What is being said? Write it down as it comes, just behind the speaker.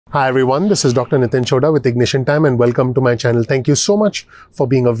Hi everyone, this is Dr. Nitin Chhoda with Ignition Time and welcome to my channel. Thank you so much for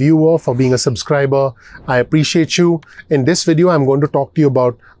being a viewer, for being a subscriber. I appreciate you. In this video, I'm going to talk to you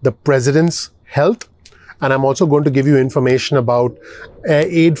about the President's health, and I'm also going to give you information about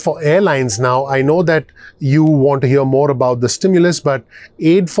aid for airlines. Now, I know that you want to hear more about the stimulus, but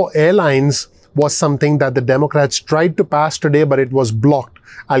aid for airlines was something that the Democrats tried to pass today, but it was blocked.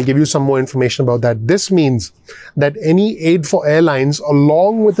 I'll give you some more information about that. This means that any aid for airlines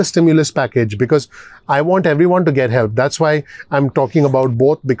along with the stimulus package, because I want everyone to get help. That's why I'm talking about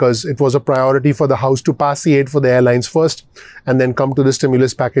both, because it was a priority for the House to pass the aid for the airlines first and then come to the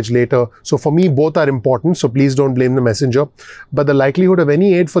stimulus package later. So for me, both are important. So please don't blame the messenger. But the likelihood of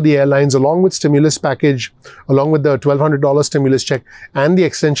any aid for the airlines along with stimulus package, along with the $1,200 stimulus check and the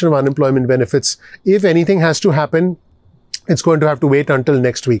extension of unemployment benefits, if anything has to happen, it's going to have to wait until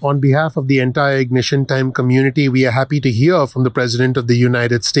next week. On behalf of the entire Ignition Time community, we are happy to hear from the President of the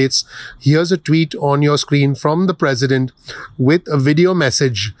United States. Here's a tweet on your screen from the President with a video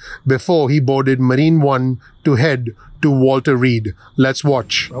message before he boarded Marine One to head to Walter Reed. Let's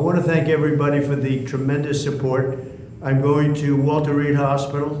watch. I want to thank everybody for the tremendous support. I'm going to Walter Reed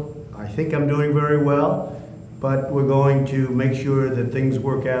Hospital. I think I'm doing very well, but we're going to make sure that things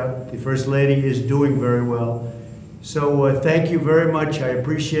work out. The First Lady is doing very well. So thank you very much. I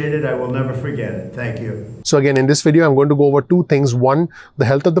appreciate it. I will never forget it. Thank you. So again, in this video, I'm going to go over two things. One, the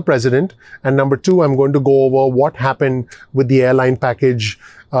health of the president. And number two, I'm going to go over what happened with the airline package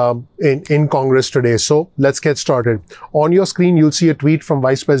in Congress today. So let's get started. On your screen, you'll see a tweet from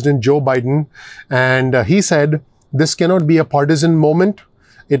Vice President Joe Biden. And he said, "This cannot be a partisan moment.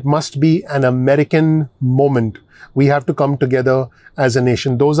 It must be an American moment. We have to come together as a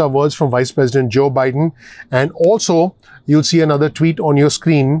nation." Those are words from Vice President Joe Biden. And also, you'll see another tweet on your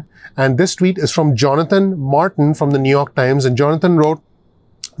screen. And this tweet is from Jonathan Martin from the New York Times. And Jonathan wrote,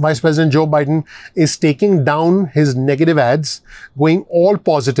 "Vice President Joe Biden is taking down his negative ads, going all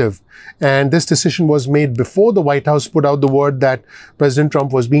positive. And this decision was made before the White House put out the word that President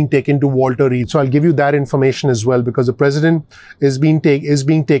Trump was being taken to Walter Reed." So I'll give you that information as well, because the president is being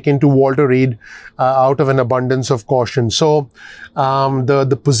taken to Walter Reed out of an abundance of caution. So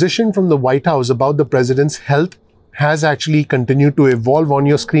the position from the White House about the president's health has actually continued to evolve. On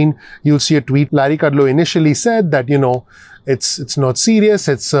your screen, you'll see a tweet. Larry Kudlow initially said that, it's not serious.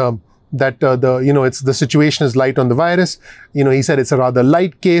 It's the situation is light on the virus. He said it's a rather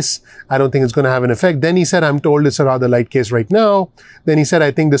light case. I don't think it's going to have an effect. Then he said, "I'm told it's a rather light case right now." Then he said,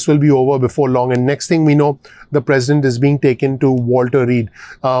 "I think this will be over before long." And next thing we know, the president is being taken to Walter Reed.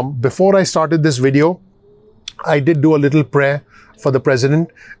 Before I started this video, I did do a little prayer for the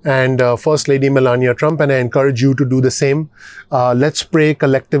president and First Lady Melania Trump, and I encourage you to do the same. Let's pray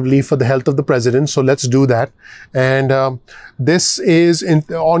collectively for the health of the president. So let's do that. And this is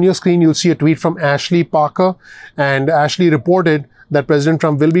on your screen. You'll see a tweet from Ashley Parker, and Ashley reported that President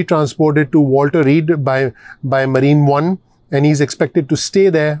Trump will be transported to Walter Reed by Marine One. And he's expected to stay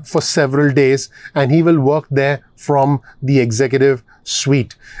there for several days, and he will work there from the executive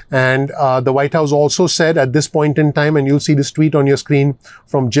suite. And the White House also said at this point in time, and you'll see this tweet on your screen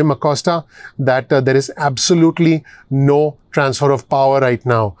from Jim Acosta, that there is absolutely no transfer of power right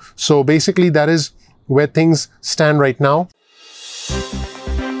now. So basically, that is where things stand right now.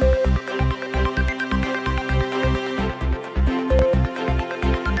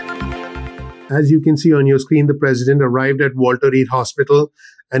 As you can see on your screen, the president arrived at Walter Reed Hospital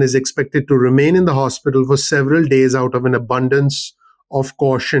and is expected to remain in the hospital for several days out of an abundance of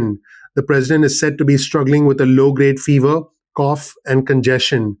caution. The president is said to be struggling with a low-grade fever, cough, and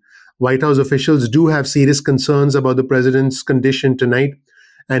congestion. White House officials do have serious concerns about the president's condition tonight,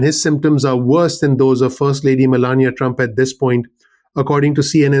 and his symptoms are worse than those of First Lady Melania Trump at this point, according to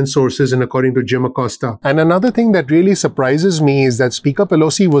CNN sources and according to Jim Acosta. And another thing that really surprises me is that Speaker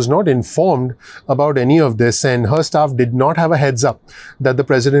Pelosi was not informed about any of this, and her staff did not have a heads up that the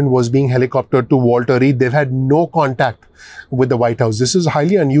president was being helicoptered to Walter Reed. They've had no contact with the White House. This is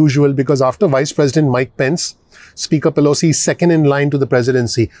highly unusual, because after Vice President Mike Pence, Speaker Pelosi is second in line to the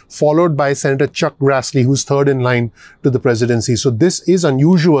presidency, followed by Senator Chuck Grassley, who's third in line to the presidency. So this is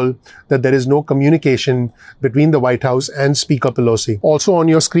unusual that there is no communication between the White House and Speaker Pelosi. Also on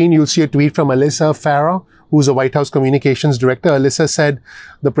your screen, you'll see a tweet from Alyssa Farah, who's a White House communications director. Alyssa said,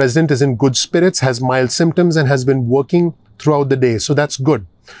 "The president is in good spirits, has mild symptoms, and has been working throughout the day." So that's good.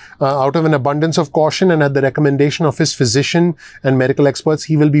 Out of an abundance of caution and at the recommendation of his physician and medical experts,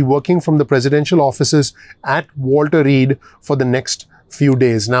 he will be working from the presidential offices at Walter Reed for the next few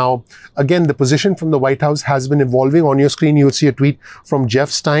days. Now, again, the position from the White House has been evolving. On your screen, you'll see a tweet from Jeff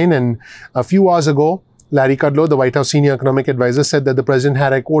Stein. And a few hours ago, Larry Kudlow, the White House senior economic advisor, said that the president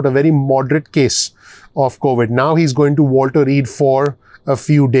had, I quote, a very moderate case of COVID. Now he's going to Walter Reed for a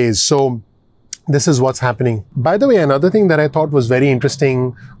few days. So this is what's happening. By the way, another thing that I thought was very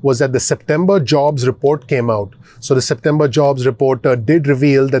interesting was that the September jobs report came out. So the September jobs report did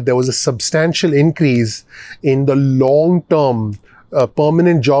reveal that there was a substantial increase in the long-term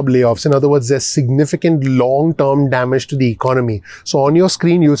permanent job layoffs. In other words, there's significant long-term damage to the economy. So on your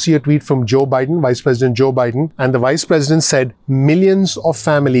screen, you'll see a tweet from Joe Biden, Vice President Joe Biden, and the Vice President said millions of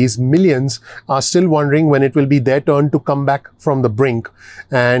families, millions, are still wondering when it will be their turn to come back from the brink.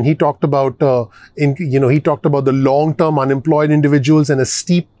 And he talked about, he talked about the long-term unemployed individuals and a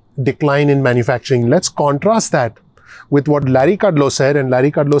steep decline in manufacturing. Let's contrast that with what Larry Kudlow said, and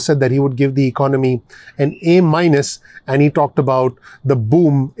Larry Kudlow said that he would give the economy an A-, and he talked about the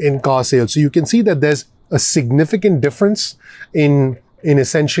boom in car sales. So you can see that there's a significant difference in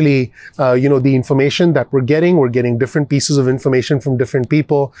essentially, the information that we're getting. We're getting different pieces of information from different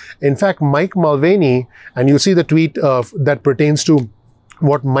people. In fact, Mike Mulvaney, and you see the tweet that pertains to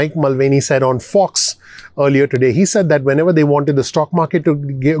what Mike Mulvaney said on Fox earlier today. He said that whenever they wanted the stock market to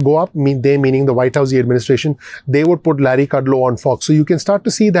go up, meaning the White House, the administration, they would put Larry Kudlow on Fox. So you can start to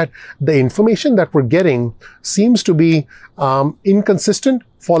see that the information that we're getting seems to be inconsistent,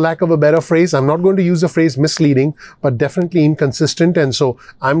 for lack of a better phrase. I'm not going to use the phrase misleading, but definitely inconsistent. And so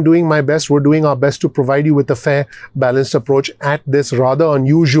I'm doing my best. We're doing our best to provide you with a fair, balanced approach at this rather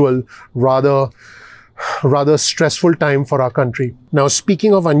unusual, rather stressful time for our country. Now,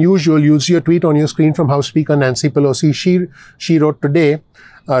 speaking of unusual, you'll see a tweet on your screen from House Speaker Nancy Pelosi. She wrote today,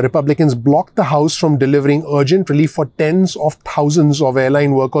 Republicans blocked the House from delivering urgent relief for tens of thousands of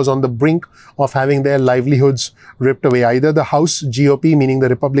airline workers on the brink of having their livelihoods ripped away. Either the House GOP, meaning the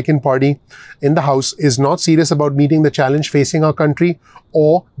Republican Party in the House, is not serious about meeting the challenge facing our country,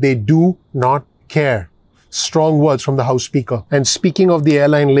 or they do not care. Strong words from the House Speaker. And speaking of the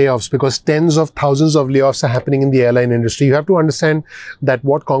airline layoffs, because tens of thousands of layoffs are happening in the airline industry, you have to understand that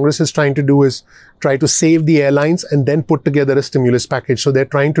what Congress is trying to do is try to save the airlines and then put together a stimulus package. So they're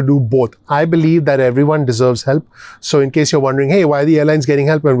trying to do both. I believe that everyone deserves help. So in case you're wondering, hey, why are the airlines getting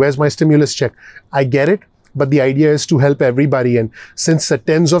help and where's my stimulus check? I get it. But the idea is to help everybody. And since the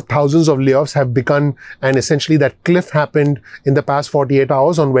tens of thousands of layoffs have begun, and essentially that cliff happened in the past 48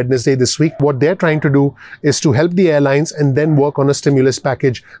 hours on Wednesday this week, what they're trying to do is to help the airlines and then work on a stimulus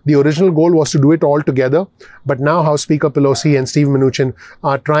package. The original goal was to do it all together. But now House Speaker Pelosi and Steve Mnuchin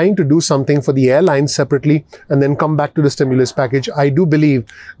are trying to do something for the airlines separately and then come back to the stimulus package. I do believe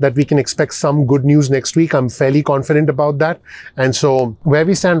that we can expect some good news next week. I'm fairly confident about that. And so where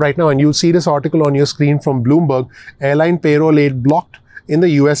we stand right now, and you'll see this article on your screen from Bloomberg, airline payroll aid blocked in the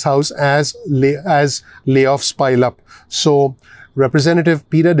US House as layoffs pile up. So Representative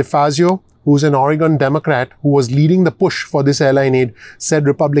Peter DeFazio, who's an Oregon Democrat who was leading the push for this airline aid, said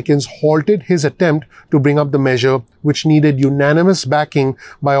Republicans halted his attempt to bring up the measure, which needed unanimous backing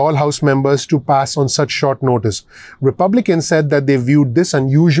by all House members to pass on such short notice. Republicans said that they viewed this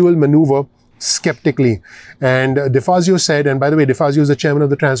unusual maneuver skeptically. And DeFazio said, and by the way, DeFazio is the chairman of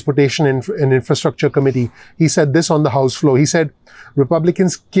the Transportation and Infrastructure Committee. He said this on the House floor. He said,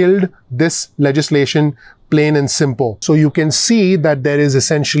 Republicans killed this legislation, plain and simple. So you can see that there is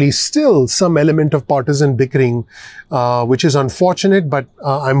essentially still some element of partisan bickering, which is unfortunate, but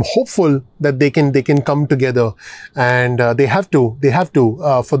I'm hopeful that they can come together, and they have to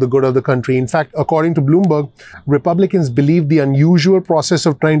for the good of the country. In fact, according to Bloomberg, Republicans believe the unusual process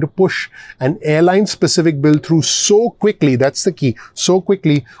of trying to push an airline-specific bill through so quickly, that's the key, so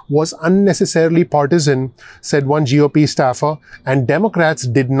quickly, was unnecessarily partisan, said one GOP staffer, and Democrats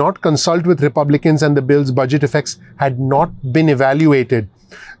did not consult with Republicans, and the bill's budget effects had not been evaluated.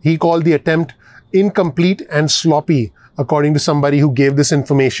 He called the attempt incomplete and sloppy, according to somebody who gave this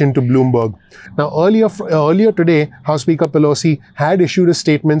information to Bloomberg. Now, earlier today, House Speaker Pelosi had issued a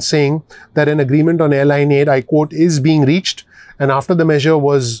statement saying that an agreement on airline aid, I quote, is being reached. And after the measure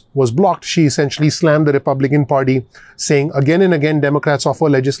was blocked, she essentially slammed the Republican Party, saying again and again, Democrats offer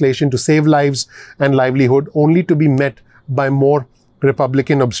legislation to save lives and livelihood only to be met by more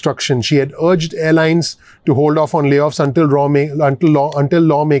Republican obstruction. She had urged airlines to hold off on layoffs until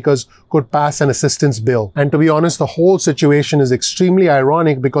lawmakers could pass an assistance bill. And to be honest, the whole situation is extremely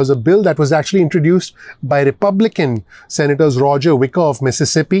ironic, because a bill that was actually introduced by Republican Senators Roger Wicker of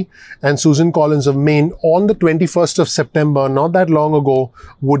Mississippi and Susan Collins of Maine on the 21st of September, not that long ago,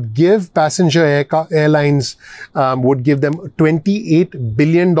 would give passenger airlines, would give them $28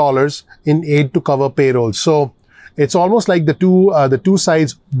 billion in aid to cover payroll. So it's almost like the two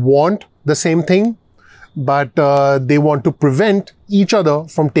sides want the same thing, but they want to prevent each other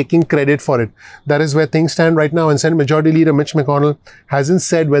from taking credit for it. That is where things stand right now. And Senate Majority Leader Mitch McConnell hasn't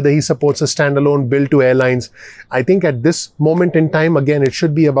said whether he supports a standalone bill to airlines. I think at this moment in time, again, it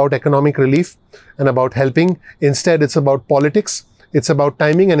should be about economic relief and about helping. Instead, it's about politics, it's about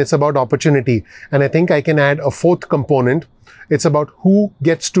timing, and it's about opportunity. And I think I can add a fourth component. It's about who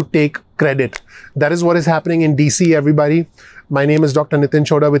gets to take credit. That is what is happening in DC, everybody. My name is Dr. Nitin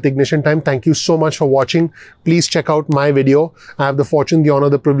Chhoda with Ignition Time. Thank you so much for watching. Please check out my video. I have the fortune, the honor,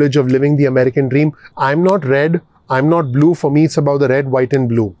 the privilege of living the American dream. I'm not red. I'm not blue. For me, it's about the red, white, and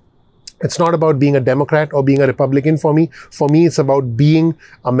blue. It's not about being a Democrat or being a Republican for me. For me, it's about being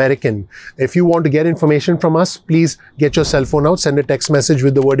American. If you want to get information from us, please get your cell phone out, send a text message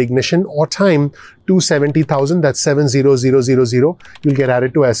with the word ignition or time to 70,000. That's 70000. You'll get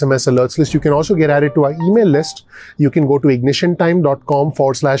added to SMS alerts list. You can also get added to our email list. You can go to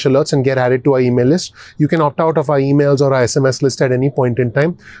ignitiontime.com/alerts and get added to our email list. You can opt out of our emails or our SMS list at any point in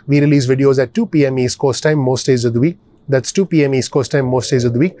time. We release videos at 2 p.m. East Coast time most days of the week. That's 2 p.m. East Coast time most days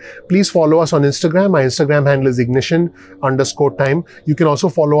of the week. Please follow us on Instagram. My Instagram handle is ignition_time. You can also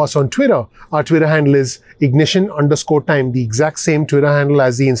follow us on Twitter. Our Twitter handle is ignition_time, the exact same Twitter handle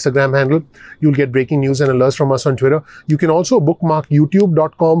as the Instagram handle. You'll get breaking news and alerts from us on Twitter. You can also bookmark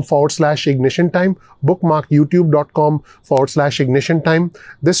youtube.com/ignition time. Bookmark youtube.com/ignition time.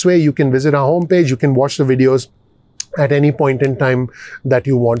 This way you can visit our homepage. You can watch the videos at any point in time that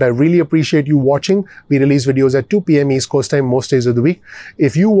you want. I really appreciate you watching. We release videos at 2 p.m. East Coast time most days of the week.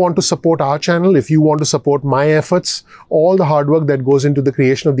 If you want to support our channel, if you want to support my efforts, all the hard work that goes into the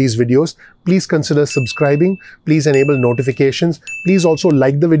creation of these videos, please consider subscribing. Please enable notifications. Please also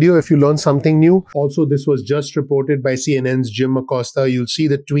like the video if you learn something new. Also, this was just reported by CNN's Jim Acosta. You'll see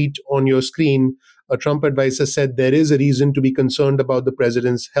the tweet on your screen. A Trump advisor said there is a reason to be concerned about the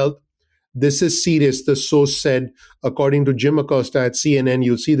president's health. This is serious, the source said. According to Jim Acosta at CNN,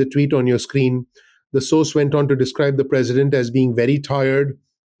 you'll see the tweet on your screen. The source went on to describe the president as being very tired,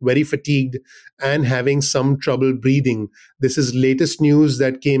 very fatigued, and having some trouble breathing. This is latest news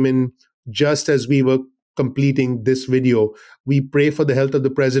that came in just as we were completing this video. We pray for the health of the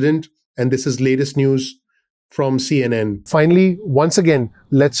president, and this is latest news from CNN. Finally, once again,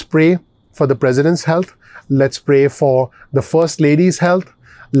 let's pray for the president's health. Let's pray for the First Lady's health.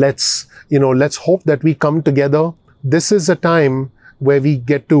 Let's hope that we come together. This is a time where we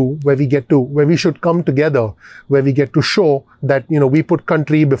should come together, where we get to show that, we put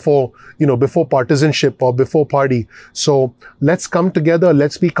country before partisanship or before party. So let's come together.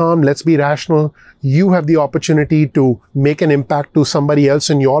 Let's be calm. Let's be rational. You have the opportunity to make an impact to somebody else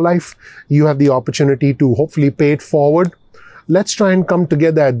in your life. You have the opportunity to hopefully pay it forward. Let's try and come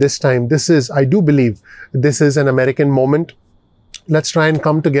together at this time. I do believe this is an American moment. Let's try and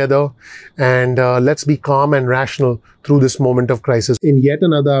come together and let's be calm and rational through this moment of crisis. In yet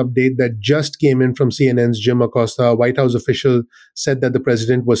another update that just came in from CNN's Jim Acosta, a White House official said that the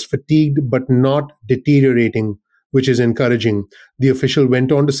president was fatigued but not deteriorating, which is encouraging. The official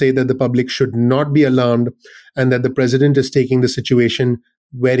went on to say that the public should not be alarmed and that the president is taking the situation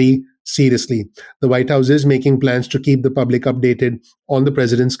very seriously. The White House is making plans to keep the public updated on the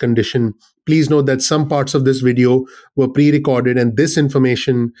president's condition. Please note that some parts of this video were pre-recorded and this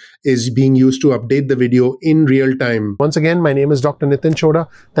information is being used to update the video in real time. Once again, my name is Dr. Nitin Chhoda.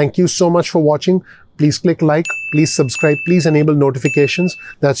 Thank you so much for watching. Please click like, please subscribe, please enable notifications.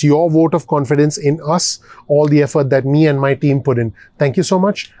 That's your vote of confidence in us, all the effort that me and my team put in. Thank you so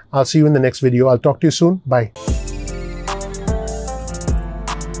much. I'll see you in the next video. I'll talk to you soon. Bye.